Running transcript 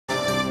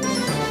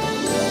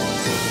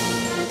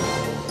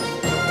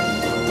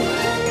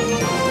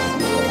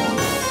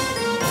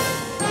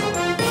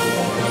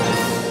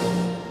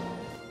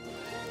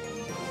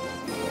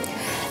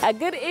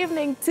Good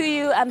evening to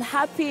you and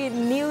Happy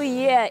New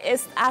Year,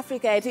 East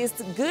Africa. It is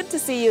good to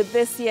see you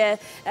this year,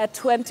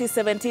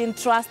 2017.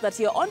 Trust that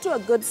you're on to a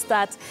good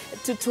start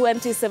to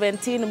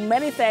 2017.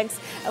 Many thanks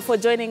for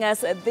joining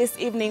us this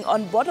evening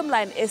on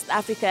Bottomline East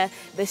Africa,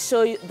 the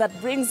show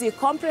that brings you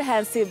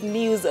comprehensive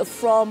news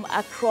from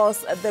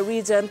across the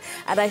region.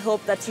 And I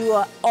hope that you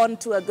are on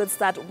to a good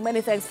start. Many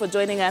thanks for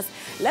joining us.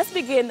 Let's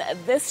begin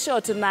this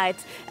show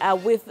tonight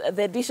with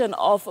the edition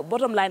of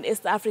Bottomline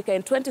East Africa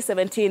in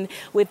 2017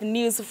 with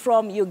news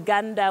from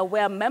Uganda,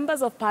 where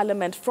members of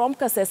parliament from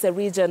Kasese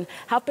region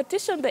have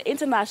petitioned the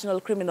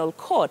International Criminal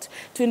Court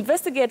to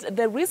investigate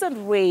the recent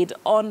raid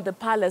on the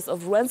palace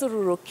of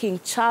Rwenzururu King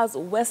Charles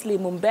Wesley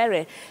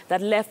Mumbere that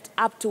left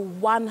up to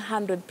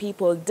 100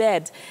 people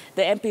dead.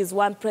 The MPs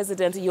want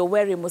President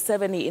Yoweri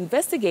Museveni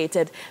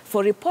investigated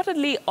for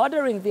reportedly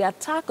ordering the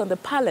attack on the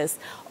palace.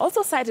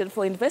 Also cited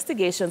for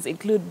investigations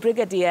include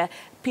Brigadier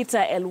Peter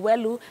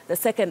Elwelu, the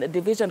 2nd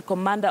Division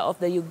Commander of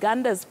the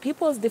Uganda's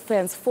People's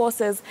Defense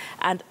Forces,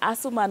 and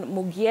Asuman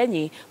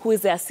Mugienyi, who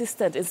is the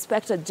Assistant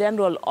Inspector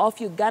General of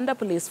Uganda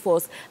Police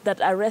Force that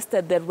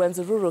arrested the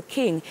Rwenzururu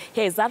King.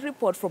 Here is that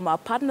report from our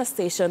partner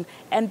station,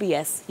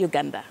 NBS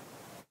Uganda.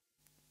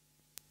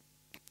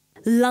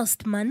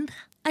 Last month,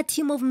 a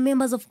team of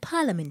members of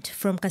parliament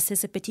from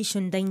Kasese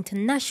petitioned the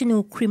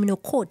International Criminal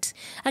Court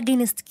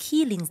against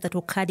killings that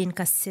occurred in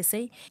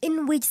Kasese,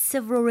 in which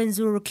several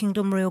Rwenzururu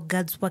Kingdom royal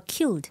guards were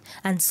killed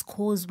and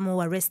scores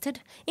more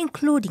arrested,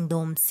 including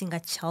the singer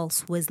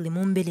Charles Wesley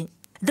Mumbere.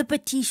 The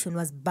petition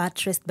was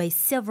buttressed by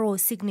several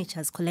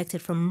signatures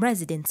collected from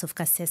residents of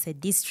Kasese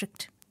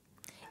district.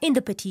 In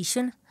the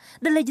petition,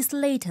 the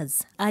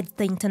legislators urged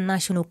the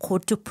International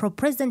Court to probe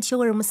President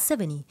Yoweri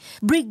Museveni,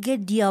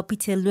 Brigadier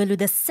Peter Elwelu,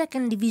 the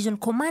 2nd Division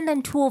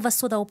Commandant who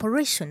oversaw the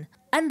operation,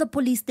 and the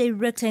police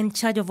director in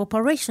charge of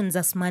operations,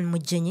 Asuman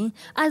Mugienyi,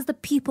 as the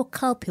people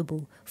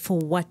culpable for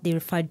what they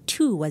referred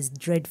to as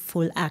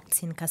dreadful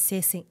acts in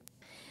Kasese.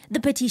 The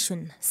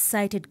petition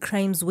cited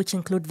crimes which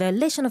include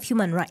violation of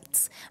human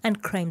rights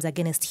and crimes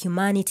against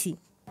humanity.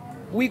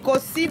 We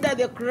consider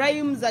the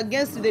crimes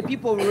against the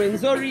people of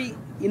Rwenzori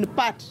in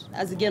part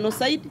as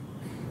genocide.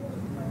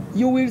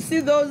 You will see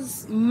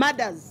those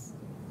murders.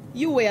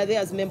 You were there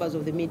as members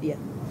of the media.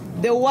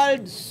 The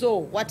world saw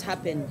what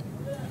happened.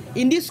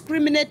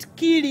 Indiscriminate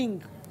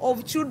killing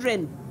of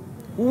children,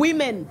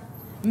 women,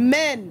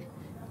 men,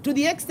 to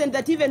the extent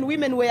that even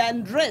women were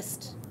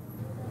undressed.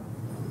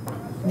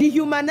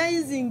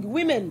 Dehumanizing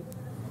women,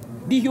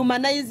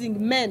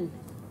 dehumanizing men,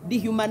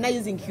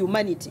 dehumanizing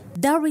humanity.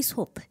 There is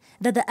hope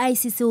that the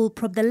ICC will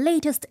probe the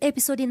latest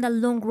episode in the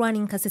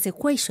long-running Kasese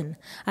question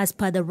as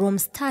per the Rome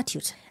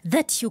Statute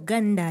that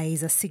Uganda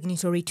is a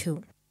signatory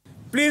to.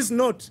 Please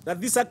note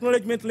that this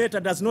acknowledgement letter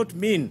does not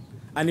mean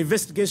an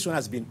investigation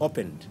has been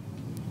opened.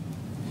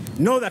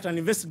 Know that an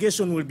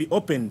investigation will be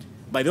opened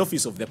by the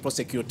Office of the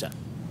Prosecutor.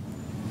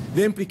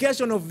 The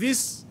implication of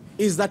this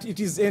is that it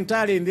is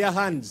entirely in their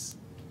hands.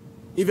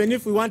 Even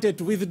if we wanted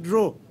to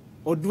withdraw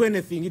or do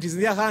anything, it is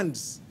in their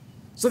hands.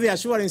 So the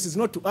assurance is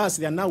not to us.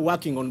 They are now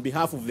working on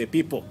behalf of the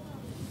people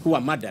who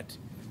are murdered,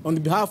 on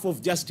behalf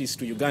of justice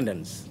to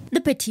Ugandans. The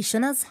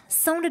petitioners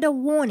sounded a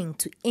warning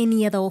to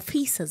any other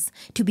officers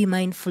to be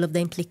mindful of the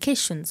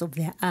implications of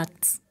their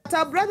acts.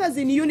 Our brothers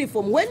in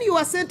uniform, when you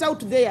are sent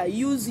out there,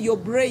 use your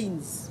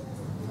brains.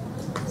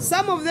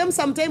 Some of them,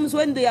 sometimes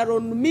when they are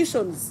on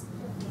missions,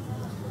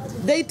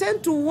 they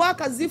tend to work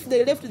as if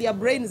they left their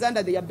brains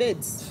under their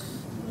beds.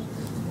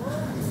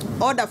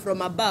 Order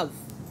from above.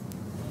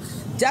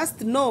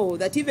 Just know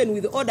that even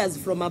with orders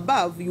from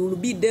above, you will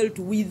be dealt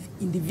with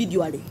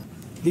individually.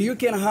 You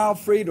can have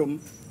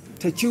freedom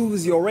to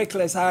choose your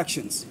reckless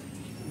actions,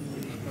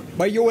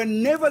 but you will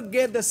never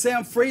get the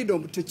same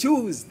freedom to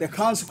choose the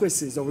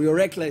consequences of your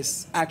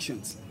reckless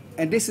actions.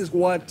 And this is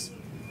what,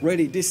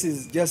 really, this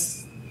is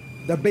just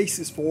the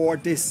basis for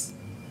this,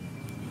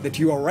 that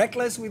you are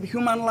reckless with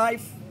human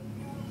life,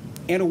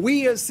 and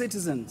we as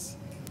citizens,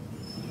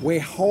 we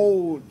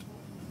hold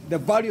the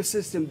value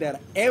system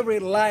that every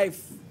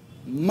life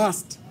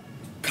must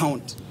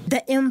count.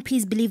 The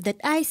MPs believe that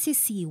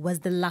ICC was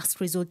the last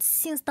resort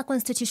since the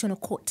Constitutional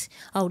Court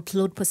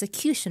outlawed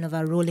prosecution of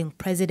a ruling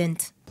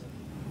president.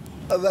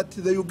 That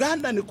the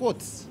Ugandan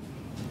courts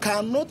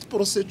cannot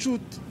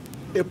prosecute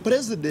a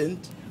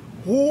president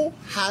who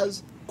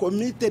has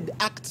committed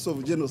acts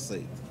of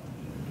genocide.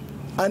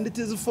 And it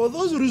is for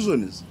those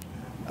reasons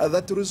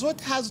that resort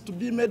has to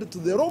be made to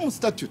the Rome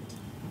Statute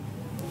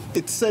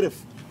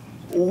itself,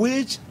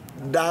 which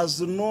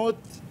does not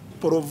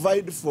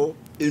provide for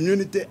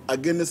immunity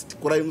against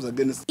crimes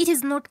against. It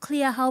is not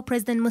clear how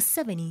President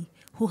Museveni,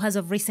 who has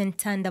of recent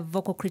turned a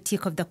vocal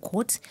critique of the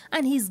court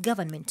and his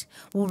government,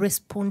 will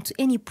respond to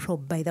any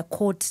probe by the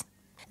court.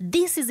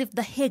 This is if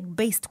the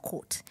Hague-based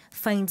court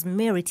finds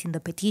merit in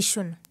the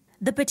petition.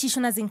 The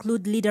petitioners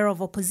include leader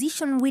of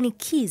opposition Winnie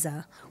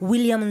Kiza,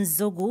 William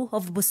Nzogu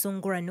of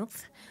Busungura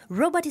North,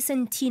 Robert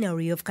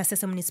Centenary of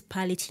Kasese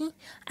Municipality,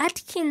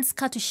 Atkins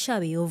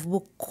Katushabe of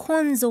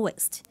Bukonzo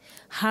West,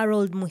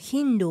 Harold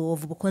Muhindo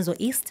of Bukonzo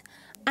East,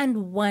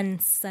 and one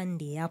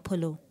Sunday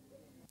Apollo.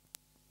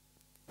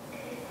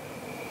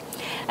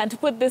 And to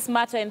put this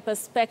matter in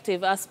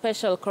perspective, our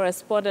special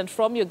correspondent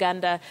from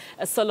Uganda,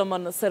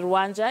 Solomon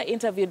Serwanja,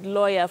 interviewed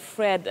lawyer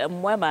Fred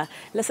Mwema.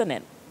 Listen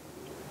in.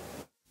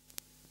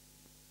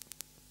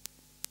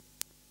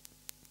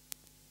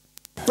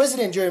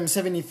 President Yoweri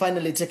Museveni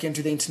finally taken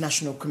to the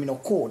International Criminal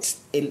Court.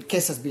 A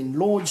case has been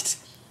lodged.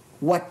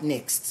 What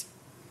next?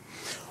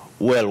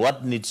 Well,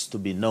 what needs to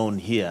be known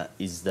here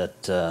is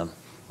that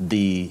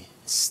the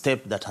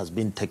step that has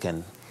been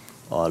taken,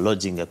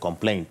 lodging a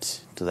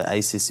complaint to the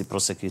ICC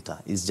prosecutor,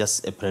 is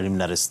just a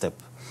preliminary step.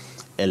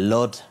 A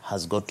lot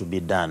has got to be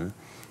done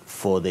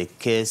for the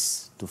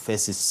case to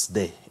face its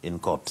day in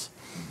court.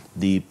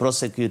 The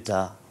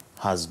prosecutor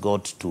has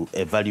got to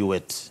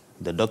evaluate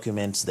the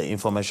documents, the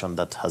information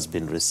that has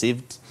been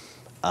received,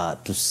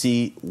 to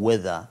see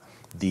whether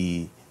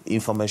the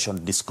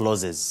information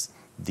discloses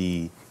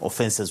the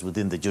offenses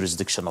within the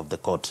jurisdiction of the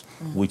court,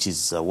 which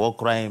is war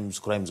crimes,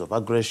 crimes of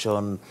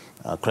aggression,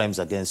 crimes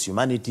against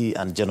humanity,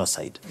 and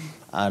genocide.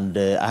 And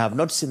I have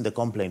not seen the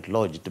complaint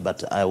lodged,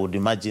 but I would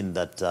imagine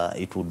that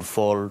it would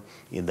fall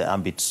in the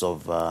ambits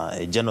of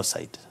a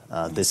genocide,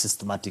 the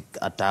systematic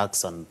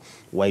attacks and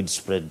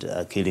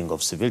widespread killing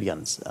of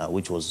civilians,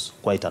 which was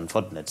quite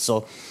unfortunate.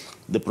 So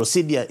the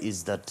procedure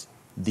is that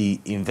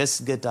the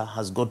investigator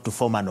has got to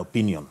form an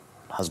opinion,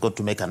 has got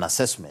to make an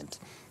assessment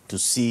to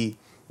see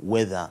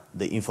whether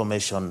the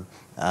information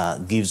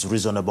gives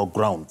reasonable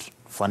ground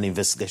for an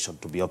investigation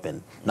to be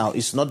opened. Now,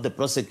 it's not the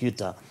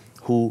prosecutor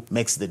who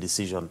makes the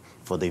decision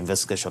for the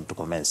investigation to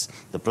commence.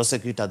 The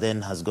prosecutor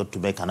then has got to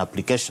make an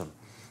application,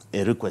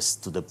 a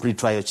request to the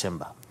pre-trial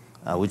chamber,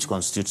 which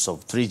constitutes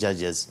of 3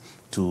 judges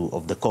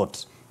of the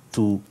court,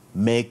 to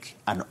make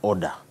an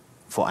order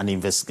for an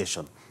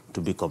investigation to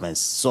be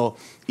commenced. So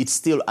it's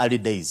still early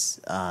days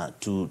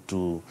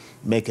to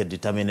make a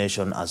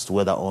determination as to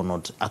whether or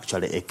not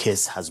actually a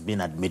case has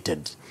been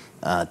admitted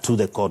to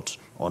the court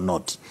or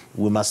not.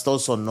 We must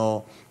also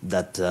know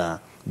that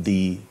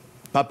the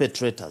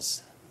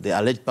perpetrators, the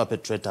alleged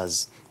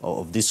perpetrators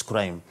of this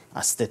crime,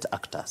 are state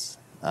actors,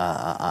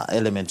 are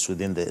elements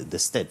within the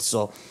state.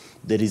 So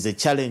there is a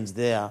challenge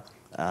there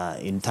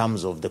in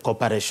terms of the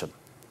cooperation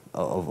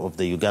of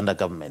the Uganda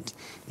government,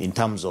 in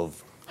terms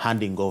of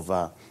handing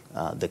over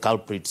the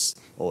culprits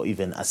or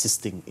even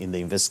assisting in the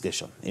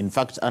investigation. In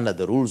fact, under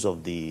the rules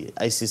of the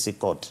ICC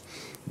court,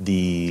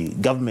 the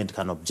government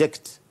can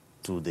object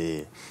to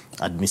the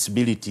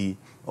admissibility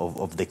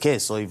of the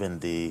case or even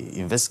the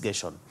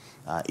investigation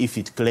if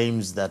it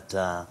claims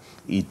that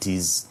it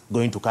is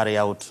going to carry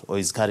out or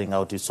is carrying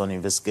out its own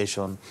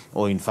investigation,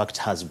 or in fact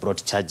has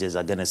brought charges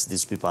against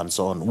these people and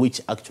so on, which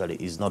actually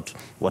is not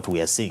what we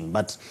are seeing.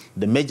 But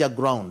the major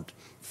ground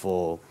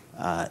for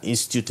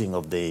instituting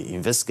of the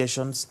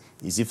investigations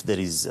is if there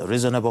is a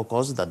reasonable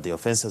cause that the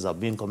offenses are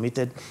being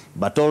committed,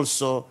 but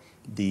also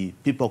the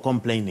people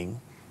complaining,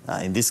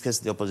 in this case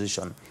the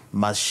opposition,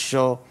 must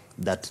show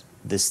that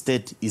the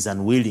state is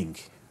unwilling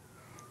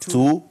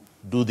to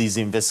do these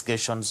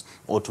investigations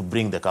or to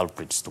bring the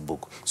culprits to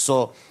book.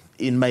 So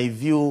in my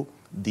view,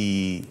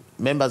 the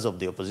members of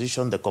the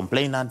opposition, the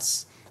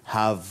complainants,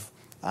 have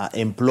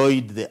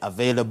employed the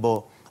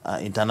available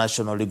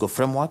international legal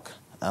framework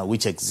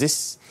which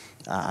exists,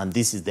 and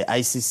this is the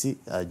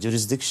ICC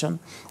jurisdiction,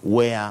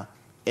 where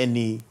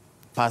any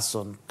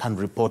person can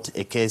report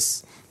a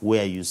case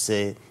where you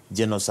say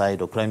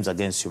genocide or crimes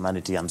against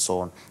humanity and so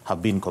on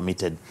have been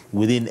committed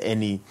within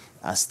any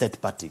state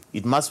party.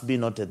 It must be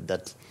noted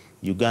that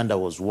Uganda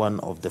was one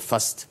of the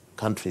first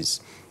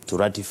countries to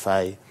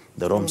ratify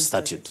the Rome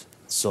Statute.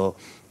 So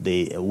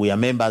we are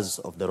members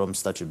of the Rome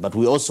Statute. But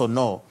we also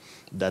know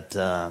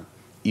that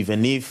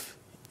even if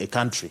a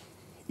country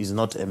is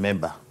not a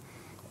member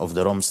of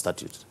the Rome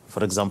Statute,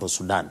 for example,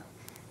 Sudan,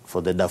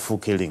 for the Darfur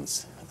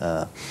killings,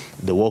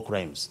 the war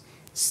crimes,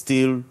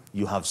 still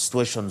you have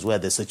situations where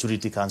the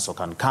Security Council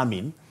can come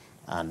in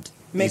and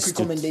make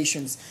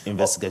recommendations,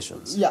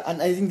 investigations. Yeah,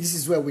 and I think this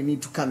is where we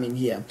need to come in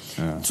here.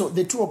 So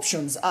the 2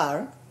 options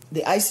are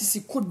the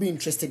ICC could be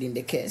interested in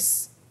the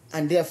case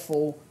and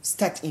therefore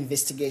start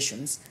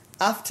investigations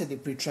after the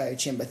pre-trial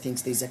chamber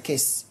thinks there's a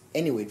case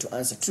anyway to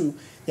answer to.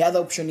 The other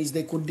option is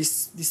they could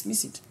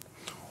dismiss it.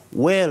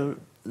 Well,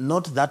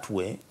 not that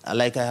way.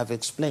 Like I have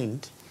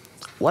explained,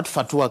 what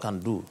Fatua can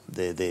do,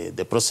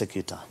 the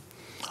prosecutor,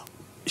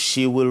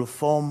 she will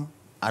form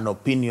an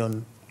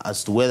opinion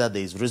as to whether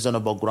there is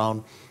reasonable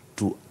ground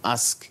to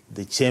ask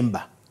the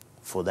chamber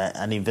for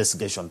an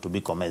investigation to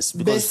be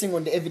commenced. Basing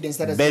on the evidence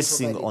that has been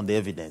provided. Basing on the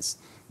evidence.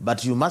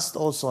 But you must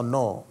also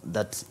know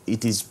that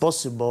it is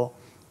possible,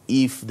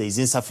 if there is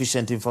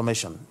insufficient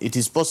information, it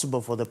is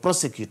possible for the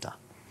prosecutor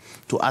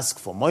to ask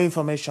for more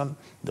information.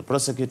 The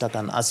prosecutor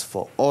can ask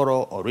for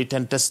oral or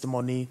written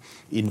testimony.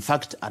 In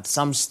fact, at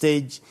some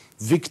stage,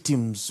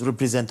 victims'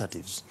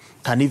 representatives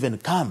can even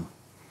come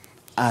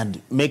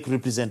and make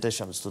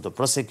representations to the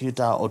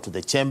prosecutor or to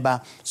the chamber,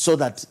 so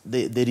that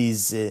there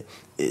is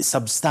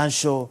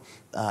substantial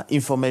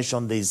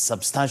information, there is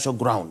substantial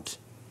ground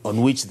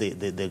on which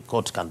the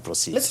court can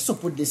proceed. Let's also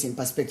put this in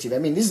perspective. I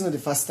mean, this is not the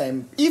first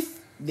time.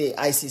 If the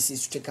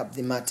ICC to take up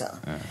the matter.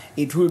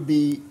 It's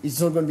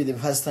not going to be the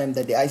first time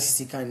that the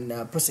ICC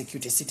can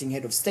prosecute a sitting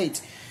head of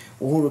state.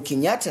 Uhuru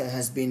Kenyatta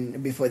has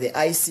been before the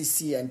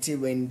ICC until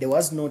when there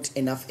was not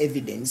enough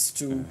evidence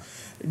to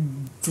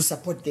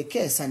support the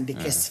case, and the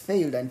case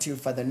failed until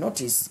further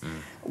notice.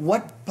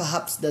 What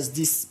perhaps does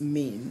this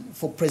mean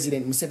for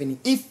President Museveni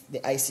if the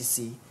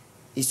ICC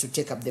is to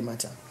take up the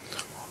matter?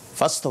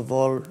 First of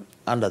all,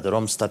 under the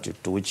Rome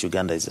Statute, to which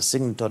Uganda is a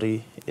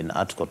signatory, in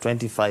Article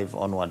 25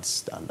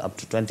 onwards and up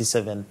to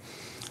 27,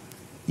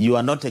 you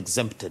are not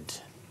exempted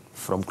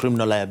from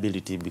criminal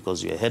liability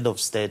because you're a head of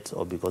state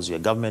or because you're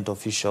a government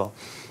official.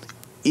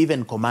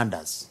 Even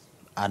commanders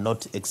are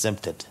not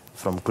exempted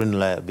from criminal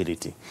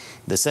liability.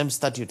 The same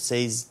statute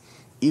says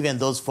even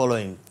those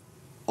following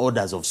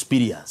orders of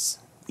superiors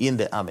in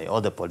the army or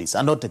the police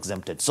are not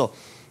exempted. So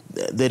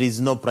there is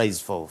no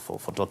prize for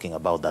talking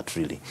about that,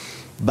 really.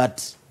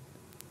 But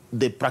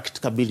the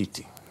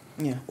practicability,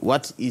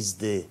 what is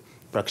the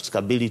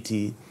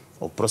practicability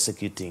of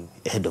prosecuting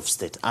a head of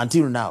state?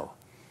 Until now,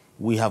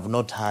 we have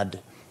not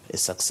had a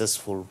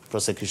successful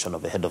prosecution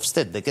of a head of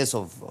state. The case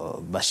of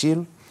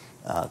Bashir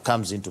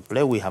comes into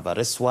play. We have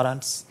arrest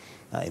warrants.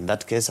 In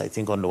that case, I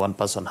think only one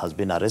person has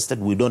been arrested.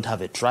 We don't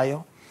have a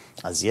trial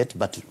as yet,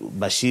 but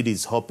Bashir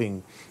is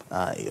hopping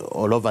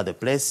all over the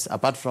place.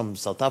 Apart from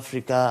South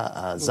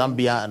Africa,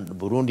 Zambia and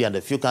Burundi and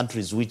a few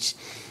countries which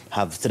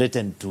have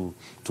threatened to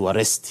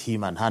arrest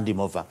him and hand him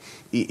over.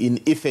 In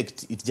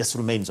effect, it just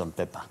remains on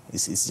paper.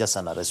 It's just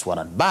an arrest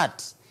warrant.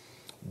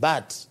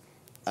 But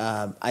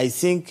I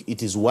think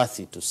it is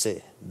worthy to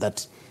say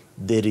that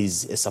there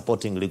is a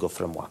supporting legal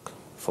framework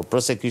for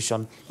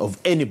prosecution of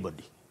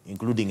anybody,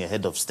 including a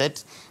head of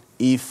state,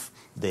 if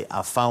they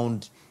are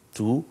found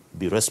to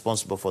be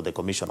responsible for the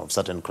commission of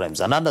certain crimes.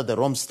 And under the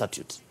Rome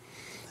Statute,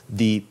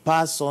 the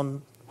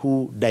person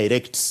who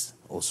directs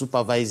or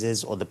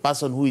supervises or the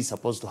person who is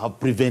supposed to have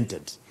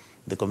prevented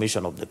the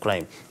commission of the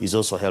crime is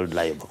also held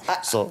liable.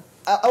 So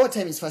our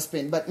time is fast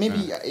spent, but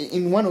maybe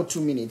in 1 or 2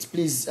 minutes,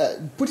 please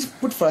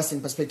put for us in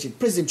perspective.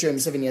 President Pierre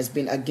Nkurunziza has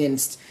been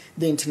against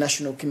the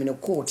International Criminal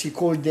Court. He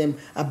called them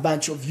a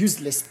bunch of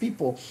useless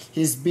people.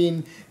 He's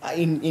been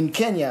in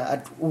Kenya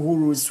at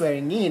Uhuru's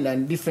swearing in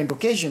on different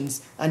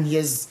occasions, and he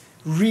has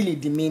really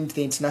demeaned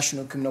the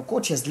International Criminal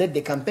Court. He has led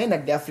the campaign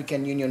at the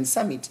African Union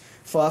Summit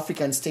for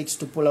African states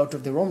to pull out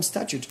of the Rome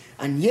Statute,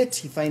 and yet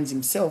he finds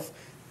himself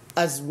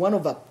as one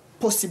of a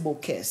possible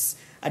case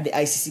at the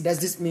ICC. Does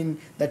this mean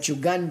that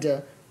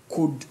Uganda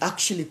could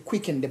actually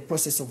quicken the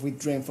process of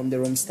withdrawing from the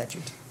Rome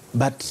Statute?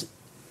 But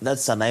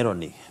that's an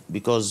irony,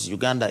 because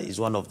Uganda is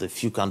one of the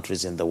few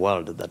countries in the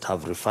world that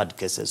have referred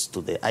cases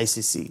to the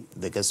ICC.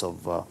 The case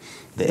of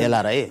the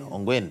LRA,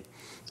 Ongwen,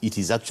 it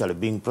is actually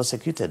being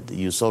prosecuted.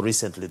 You saw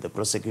recently the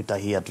prosecutor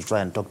here to try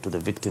and talk to the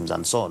victims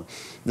and so on.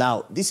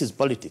 Now, this is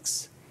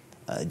politics.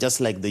 Just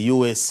like the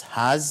US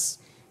has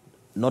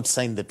not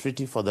signed the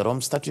treaty for the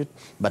Rome Statute,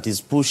 but is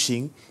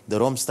pushing the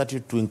Rome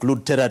Statute to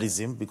include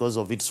terrorism because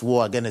of its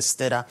war against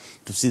terror,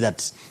 to see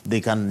that they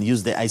can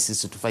use the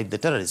ICC to fight the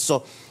terrorists.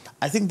 So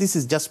I think this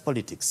is just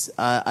politics.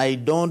 I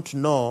don't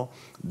know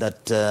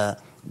that the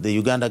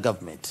Uganda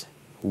government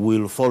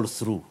will fall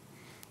through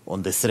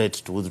on the threat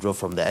to withdraw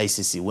from the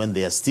ICC when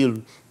they are still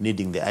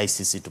needing the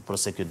ICC to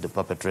prosecute the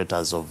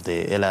perpetrators of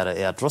the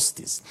LRA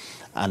atrocities,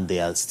 and they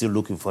are still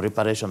looking for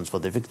reparations for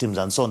the victims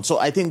and so on. So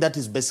I think that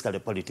is basically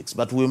politics.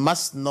 But we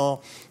must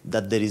know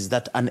that there is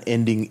that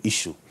unending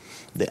issue.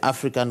 The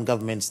African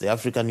governments, the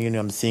African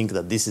Union think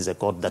that this is a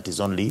court that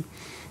is only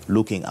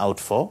looking out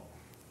for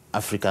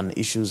African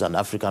issues and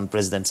African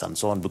presidents and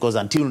so on, because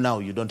until now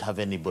you don't have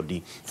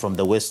anybody from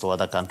the West or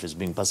other countries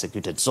being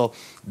persecuted. So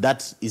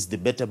that is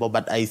debatable,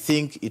 but I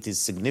think it is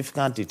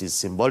significant, it is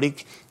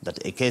symbolic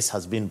that a case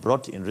has been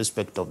brought in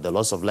respect of the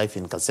loss of life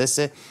in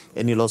Kasese.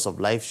 Any loss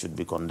of life should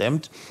be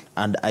condemned,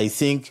 and I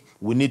think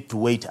we need to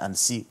wait and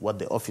see what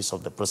the office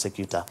of the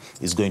prosecutor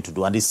is going to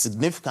do. And it's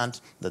significant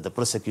that the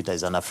prosecutor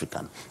is an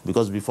African,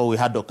 because before we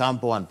had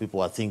Ocampo and people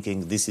were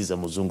thinking this is a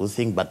Muzungu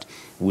thing, but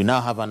we now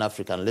have an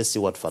African. Let's see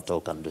what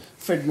Fatou can do.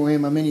 Fred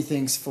Mohema, many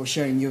thanks for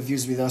sharing your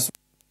views with us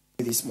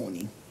this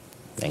morning.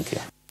 Thank you.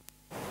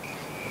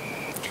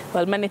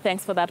 Well, many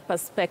thanks for that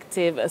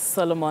perspective,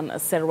 Solomon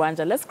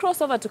Serwanja. Let's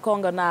cross over to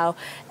Congo now.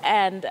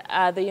 And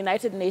the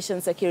United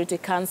Nations Security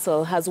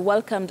Council has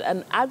welcomed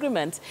an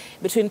agreement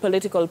between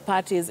political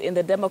parties in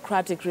the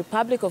Democratic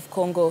Republic of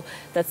Congo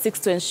that seeks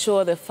to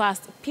ensure the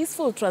first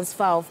peaceful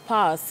transfer of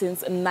power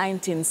since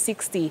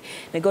 1960.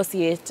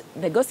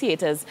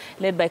 Negotiators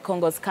led by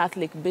Congo's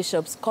Catholic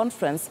Bishops'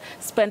 Conference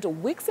spent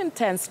weeks in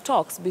tense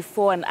talks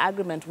before an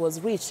agreement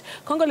was reached.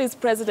 Congolese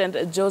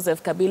President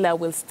Joseph Kabila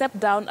will step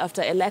down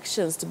after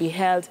elections to be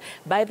held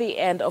by the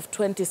end of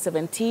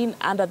 2017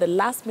 under the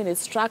last-minute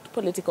struck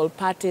political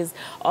parties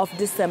of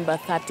December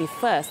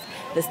 31st.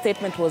 The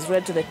statement was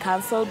read to the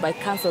Council by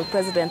Council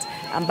President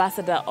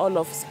Ambassador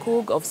Olof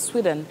Skog of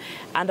Sweden.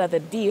 Under the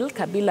deal,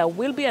 Kabila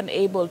will be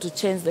unable to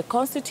change the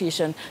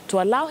constitution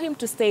to allow him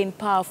to stay in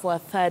power for a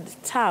third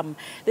term.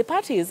 The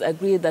parties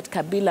agreed that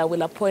Kabila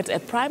will appoint a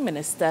prime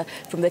minister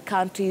from the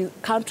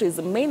country's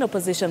main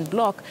opposition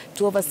bloc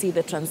to oversee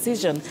the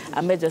transition,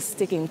 a major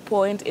sticking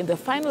point in the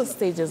final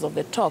stages of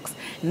the talks.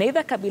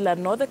 Neither Kabila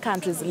nor the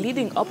country's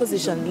leading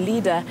opposition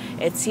leader,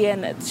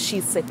 Etienne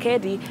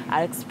Tshisekedi,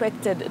 are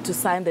expected to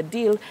sign the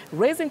deal,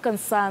 raising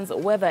concerns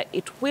whether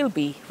it will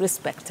be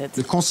respected.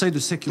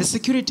 The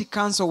Security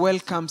Council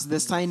welcomes the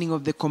signing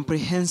of the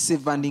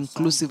comprehensive and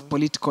inclusive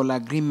political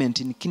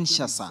agreement in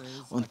Kinshasa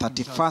on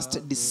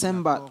 31st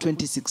December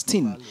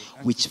 2016,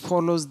 which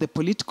follows the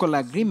political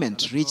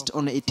agreement reached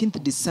on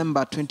 18th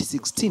December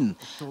 2016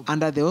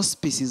 under the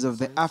auspices of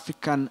the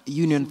African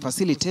Union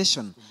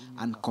Facilitation,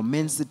 and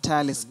commends the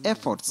tireless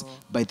efforts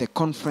by the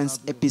conference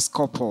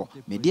episcopal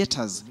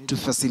mediators to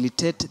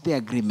facilitate the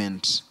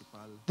agreement.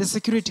 The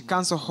Security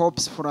Council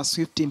hopes for a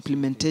swift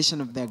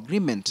implementation of the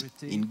agreement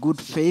in good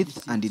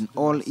faith and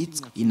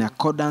in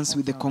accordance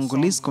with the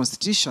Congolese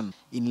constitution,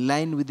 in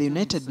line with the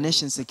United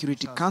Nations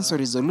Security Council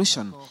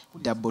Resolution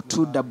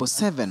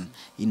 2277,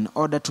 in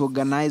order to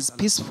organize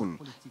peaceful,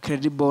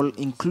 credible,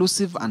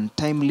 inclusive and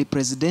timely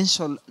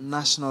presidential,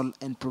 national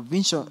and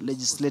provincial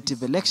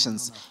legislative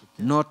elections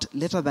not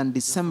later than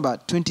December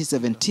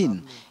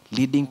 2017,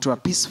 leading to a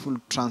peaceful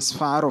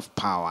transfer of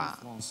power.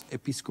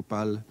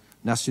 Épiscopale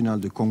nationale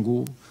de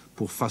Congo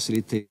pour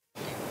faciliter.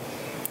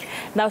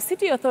 Now,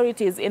 city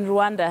authorities in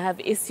Rwanda have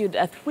issued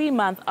a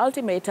 3-month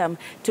ultimatum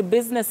to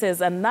businesses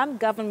and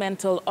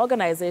non-governmental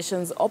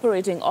organizations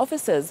operating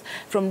offices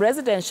from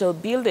residential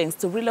buildings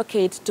to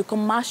relocate to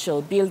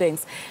commercial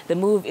buildings. The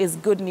move is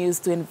good news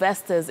to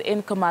investors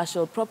in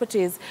commercial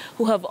properties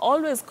who have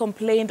always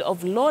complained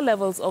of low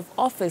levels of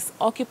office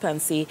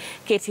occupancy.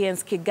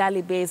 KTN's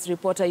Kigali-based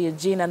reporter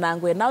Eugene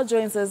Anangwe now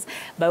joins us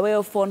by way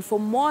of phone for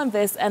more on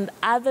this and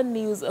other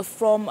news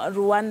from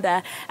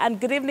Rwanda. And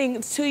good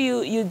evening to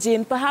you,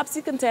 Eugene. Perhaps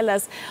you can tell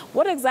us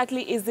what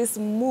exactly is this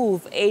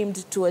move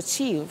aimed to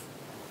achieve?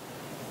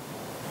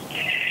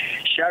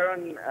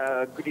 Sharon,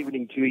 good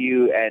evening to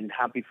you and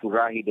happy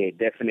Furahi Day.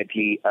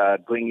 Definitely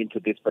going into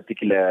this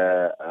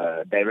particular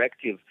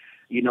directive.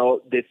 You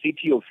know, the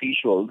city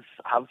officials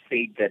have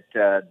said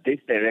that this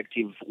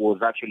directive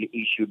was actually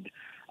issued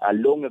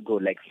long ago,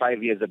 like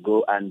 5 years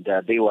ago, and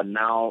they were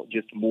now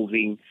just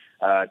moving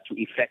to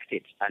effect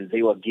it. And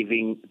they were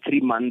giving 3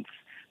 months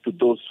to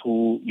those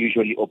who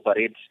usually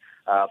operate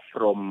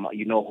from,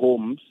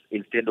 homes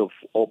instead of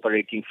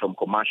operating from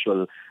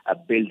commercial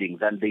buildings.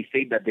 And they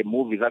say that the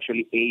move is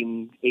actually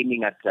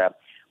aiming at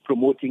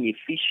promoting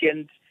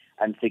efficient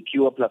and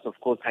secure, plus, of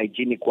course,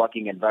 hygienic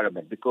working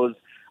environment. Because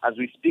as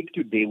we speak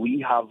today,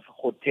 we have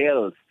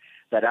hotels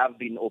that have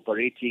been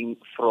operating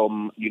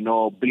from,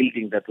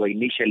 buildings that were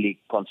initially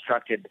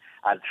constructed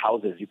as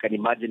houses. You can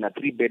imagine a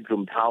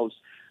 3-bedroom house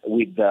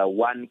with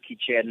 1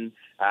 kitchen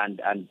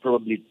and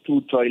probably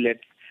 2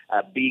 toilets.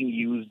 Being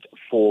used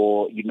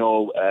for,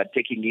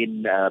 taking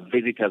in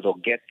visitors or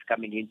guests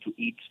coming in to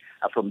eat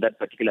from that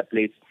particular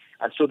place.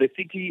 And so the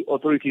city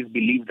authorities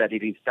believe that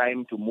it is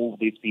time to move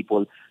these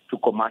people to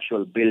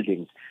commercial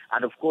buildings.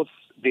 And of course,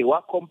 there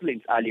were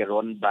complaints earlier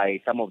on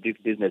by some of these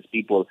business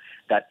people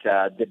that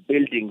the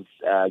buildings,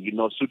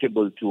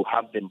 suitable to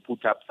have them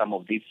put up some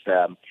of these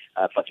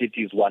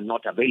facilities were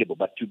not available.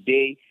 But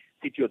today,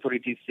 city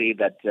authorities say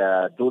that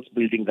those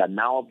buildings are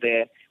now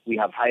there. We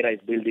have high-rise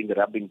buildings that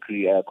have been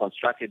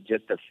constructed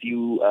just a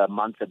few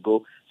months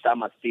ago.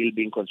 Some are still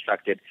being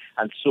constructed.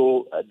 And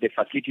so the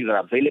facilities are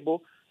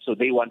available. So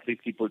they want these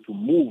people to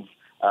move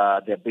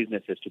their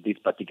businesses to these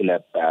particular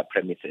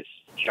premises.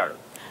 Sharon.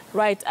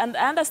 Right. And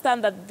I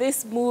understand that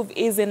this move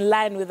is in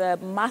line with a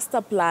master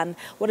plan,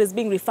 what is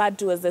being referred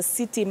to as the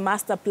city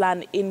master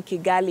plan in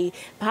Kigali.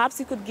 Perhaps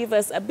you could give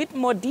us a bit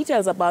more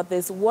details about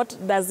this. What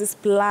does this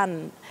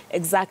plan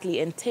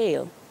exactly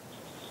entail?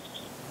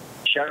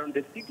 Sharon,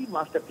 the city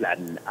master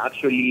plan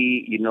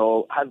actually,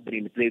 has been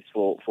in place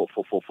for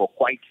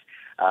quite,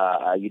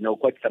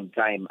 quite some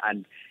time.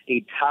 And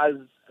it has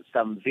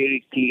some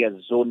very clear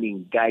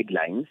zoning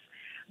guidelines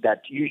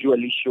that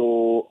usually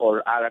show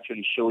or are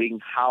actually showing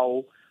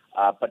how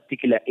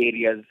particular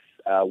areas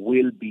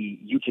will be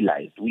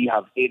utilized. We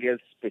have areas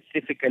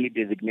specifically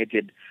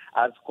designated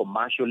as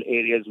commercial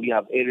areas. We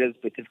have areas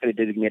specifically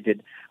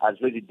designated as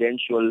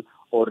residential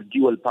or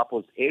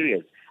dual-purpose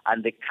areas,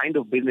 and the kind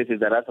of businesses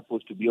that are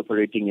supposed to be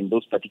operating in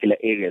those particular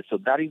areas. So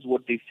that is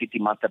what this city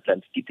master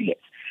plan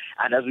stipulates.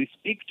 And as we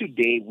speak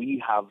today,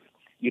 we have,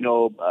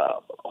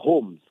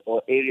 homes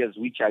or areas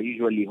which are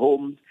usually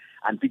homes,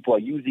 and people are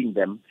using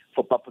them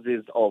for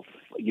purposes of,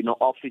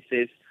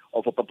 offices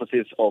or for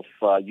purposes of,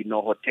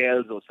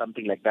 hotels or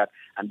something like that.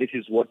 And this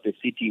is what the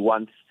city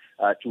wants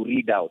to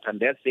read out. And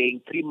they're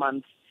saying 3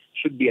 months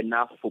should be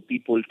enough for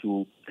people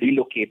to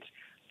relocate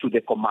to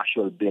the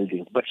commercial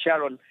buildings. But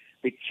Sharon,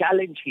 the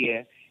challenge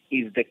here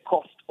is the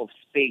cost of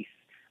space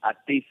at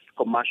this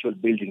commercial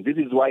building. This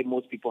is why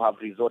most people have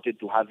resorted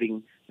to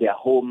having their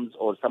homes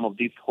or some of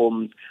these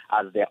homes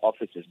as their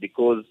offices,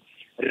 because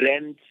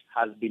rent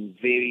has been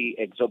very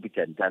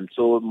exorbitant, and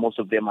so most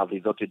of them have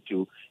resorted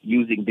to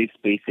using these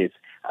spaces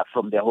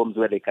from their homes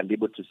where they can be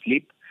able to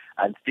sleep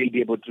and still be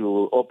able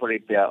to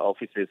operate their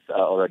offices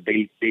on a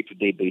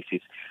day-to-day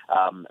basis.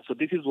 So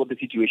this is what the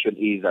situation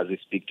is as we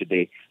speak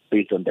today,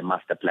 based on the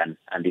master plan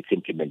and its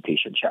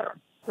implementation, Sharon.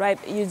 Right,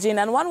 Eugene,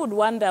 and one would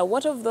wonder,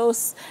 what of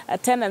those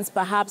tenants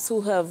perhaps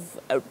who have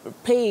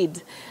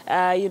paid,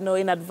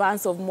 in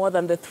advance of more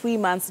than the 3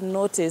 months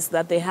notice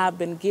that they have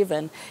been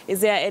given?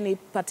 Is there any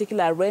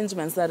particular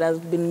arrangements that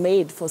have been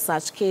made for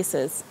such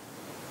cases?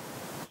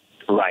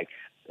 Right.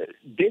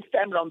 This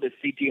time around, the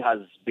city has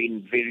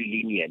been very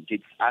lenient.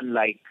 It's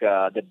unlike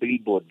the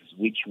billboards,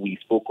 which we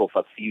spoke of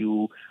a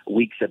few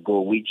weeks ago,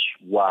 which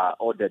were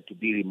ordered to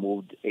be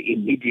removed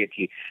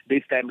immediately.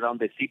 This time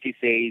around, the city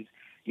says,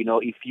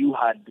 if you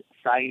had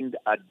signed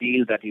a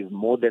deal that is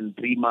more than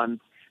 3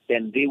 months,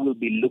 then they will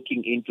be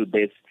looking into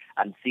this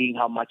and seeing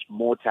how much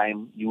more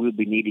time you will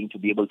be needing to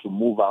be able to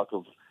move out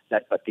of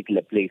that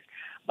particular place.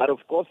 But of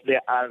course,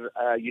 there are,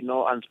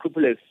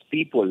 unscrupulous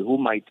people who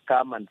might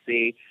come and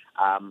say,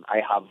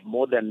 I have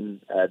more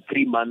than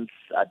 3 months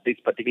at this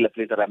particular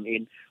place that I'm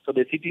in. So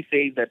the city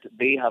says that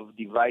they have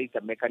devised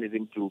a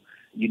mechanism to,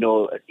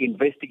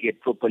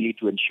 investigate properly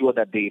to ensure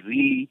that they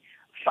really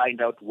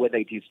find out whether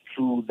it is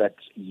true that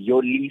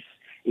your lease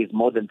is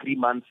more than 3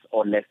 months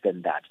or less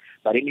than that.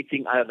 But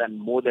anything other than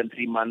more than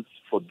 3 months,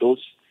 for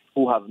those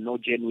who have no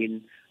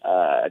genuine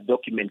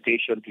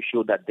documentation to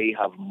show that they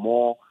have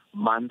more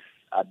months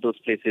at those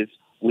places,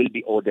 will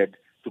be ordered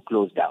to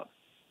close down.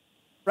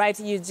 Right,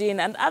 Eugene.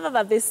 And other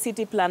than this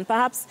city plan,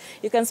 perhaps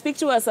you can speak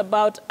to us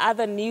about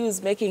other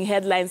news making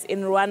headlines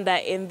in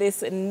Rwanda in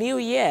this new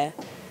year.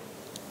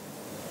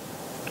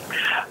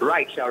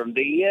 Right, Sharon.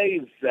 The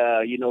year is,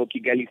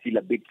 Kigali still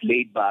a bit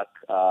laid back.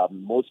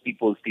 Most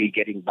people still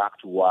getting back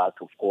to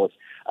work, of course.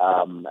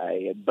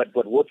 But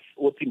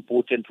what's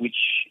important, which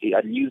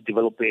a news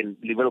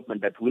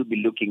development that we'll be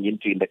looking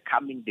into in the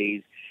coming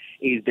days,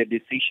 is the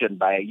decision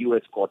by a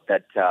U.S. court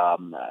that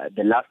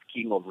the last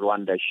king of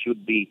Rwanda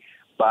should be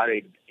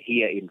buried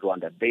here in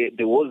Rwanda.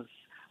 There was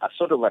a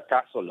sort of a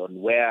tussle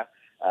on where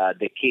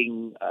the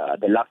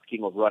last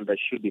king of Rwanda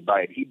should be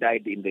buried. He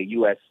died in the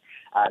U.S.,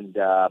 and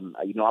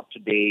up to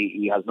date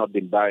he has not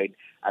been buried,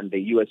 and the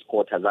U.S.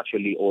 court has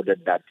actually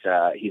ordered that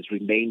his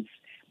remains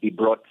be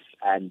brought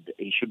and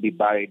he should be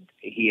buried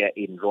here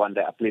in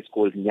Rwanda, a place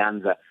called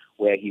Nyanza,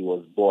 where he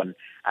was born.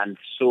 And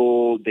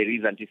so there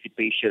is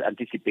anticipation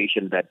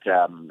that,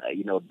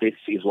 this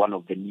is one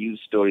of the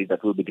news stories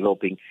that will be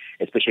developing,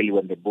 especially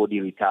when the body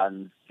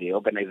returns, the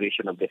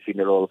organization of the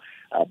funeral,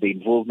 the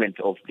involvement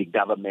of the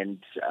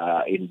government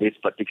in this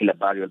particular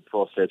burial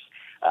process.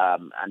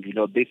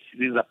 This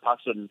is a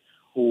person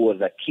who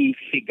was a key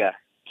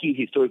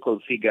historical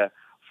figure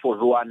for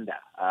Rwanda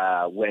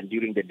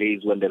during the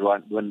days when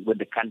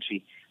the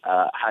country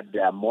had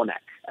a monarch.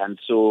 And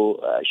so,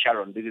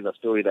 Sharon, this is a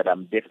story that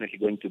I'm definitely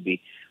going to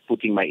be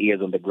putting my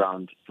ears on the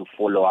ground to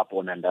follow up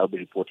on, and I'll be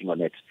reporting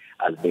on it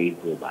as days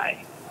go by.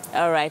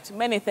 All right.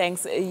 Many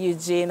thanks,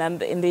 Eugene,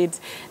 and indeed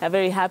a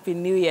very happy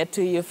new year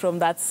to you from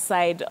that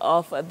side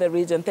of the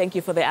region. Thank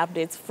you for the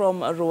updates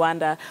from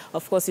Rwanda.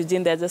 Of course,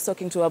 Eugene, they're just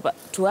talking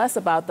to us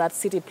about that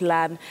city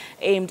plan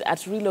aimed at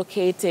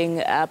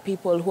relocating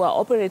people who are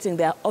operating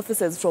their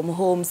offices from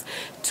homes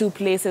to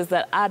places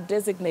that are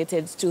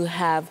designated to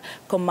have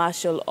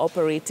commercial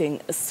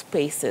operating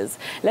spaces.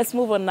 Let's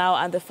move on now,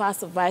 and the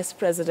first Vice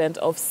President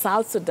of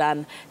South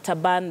Sudan,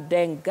 Taban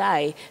Deng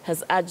Gai,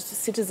 has urged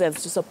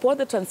citizens to support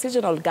the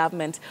transitional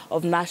government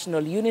of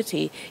national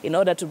unity in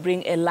order to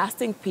bring a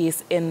lasting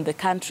peace in the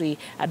country,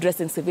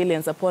 addressing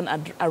civilians upon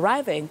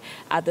arriving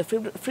at the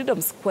Freedom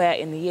Square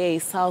in Yei,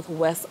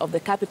 southwest of the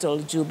capital,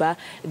 Juba.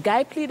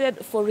 Gai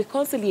pleaded for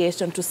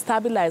reconciliation to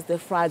stabilize the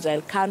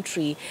fragile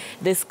country.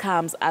 This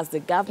comes as the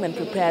government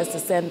prepares to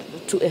send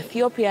to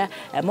Ethiopia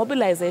a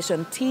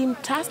mobilization team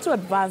tasked to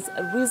advance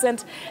a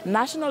recent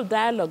national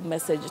dialogue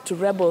message to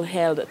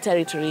rebel-held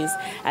territories.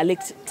 A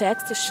leaked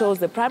text shows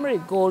the primary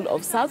goal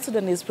of South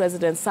Sudanese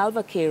President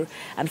Salva Kiir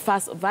and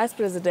first Vice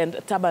President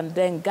Taban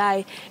Deng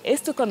Gai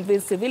is to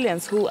convince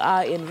civilians who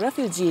are in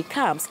refugee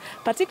camps,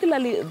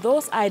 particularly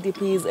those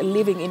IDPs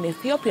living in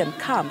Ethiopian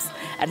camps.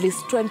 At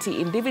least 20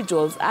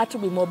 individuals are to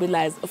be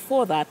mobilized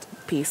for that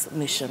peace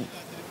mission.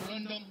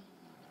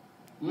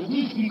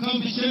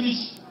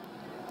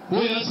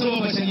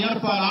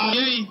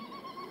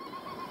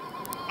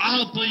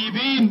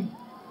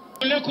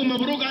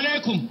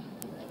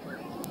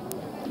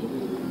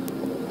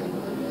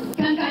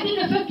 كان قاعدين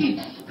نفكر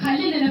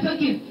خلينا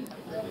نفكر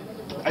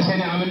عشان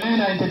يعمل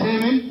لنا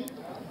انترتينمنت.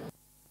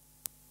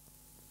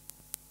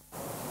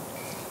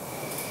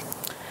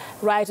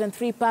 Right, and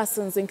 3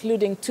 persons,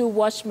 including 2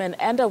 watchmen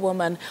and a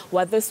woman,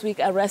 were this week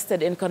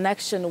arrested in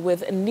connection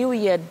with New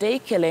Year Day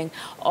killing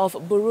of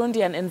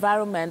Burundian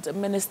Environment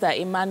Minister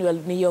Emmanuel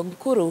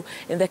Niyonkuru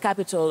in the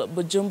capital,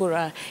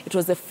 Bujumbura. It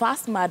was the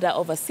first murder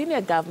of a senior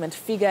government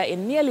figure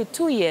in nearly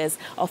 2 years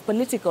of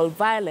political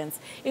violence.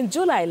 In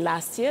July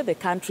last year, the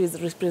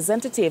country's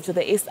representative to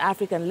the East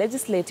African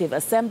Legislative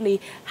Assembly,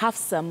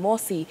 Hafsa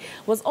Mosi,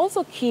 was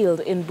also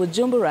killed in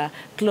Bujumbura.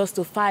 Close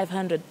to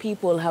 500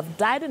 people have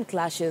died in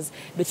clashes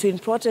between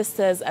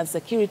protesters and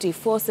security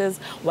forces,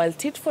 while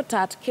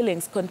tit-for-tat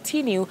killings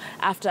continue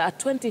after a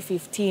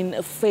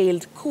 2015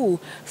 failed coup,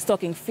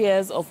 stoking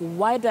fears of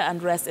wider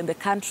unrest in the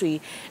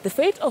country. The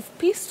fate of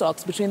peace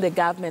talks between the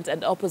government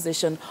and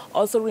opposition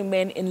also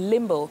remain in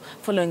limbo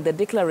following the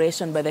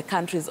declaration by the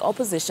country's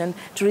opposition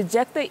to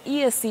reject the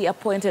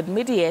EAC-appointed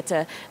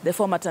mediator, the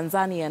former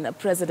Tanzanian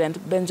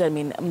President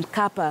Benjamin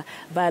Mkapa.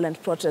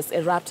 Violent protests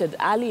erupted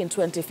early in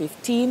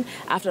 2015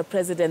 after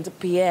President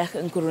Pierre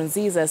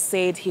Nkurunziza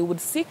said he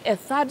would seek a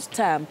 3rd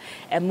term,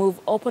 a move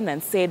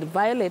opponents said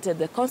violated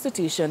the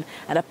constitution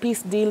and a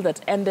peace deal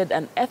that ended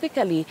an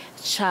ethically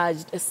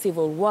charged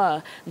civil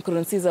war.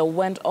 Nkurunziza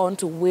went on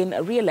to win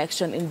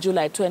re-election in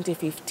July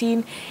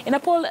 2015 in a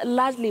poll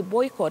largely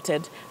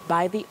boycotted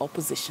by the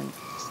opposition.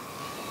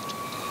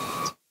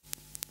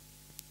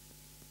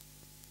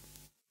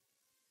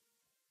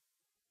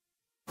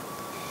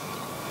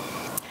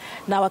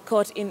 Now, a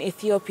court in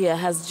Ethiopia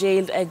has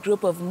jailed a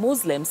group of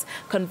Muslims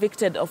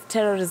convicted of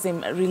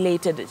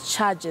terrorism-related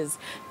charges.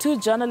 2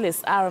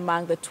 journalists are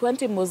among the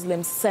 20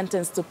 Muslims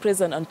sentenced to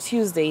prison on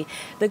Tuesday.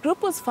 The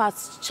group was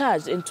first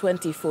charged in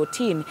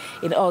 2014.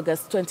 In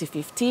August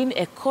 2015,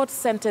 a court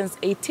sentenced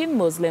 18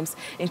 Muslims,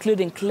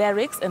 including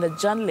clerics and a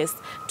journalist,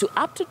 to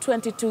up to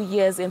 22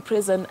 years in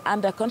prison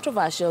under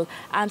controversial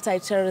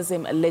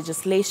anti-terrorism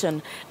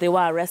legislation. They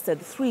were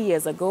arrested 3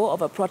 years ago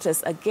over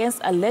protests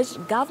against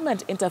alleged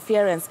government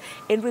interference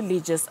in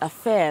religious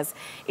affairs.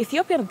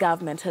 Ethiopian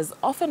government has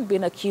often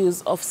been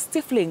accused of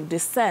stifling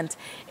dissent.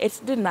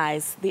 It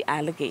denies the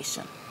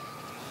allegation.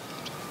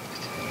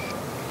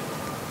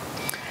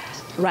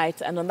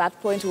 Right, and on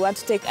that point, we want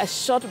to take a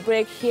short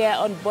break here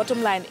on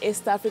Bottomline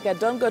East Africa.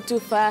 Don't go too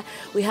far.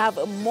 We have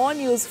more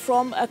news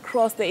from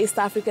across the East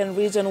African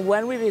region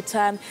when we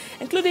return,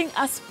 including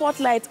a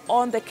spotlight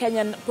on the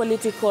Kenyan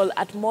political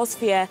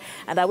atmosphere.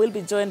 And I will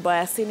be joined by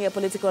a senior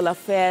political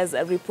affairs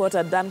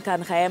reporter,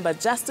 Duncan Khaemba,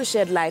 just to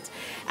shed light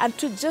and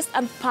to just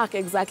unpack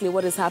exactly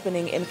what is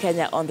happening in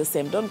Kenya on the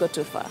same. Don't go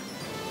too far.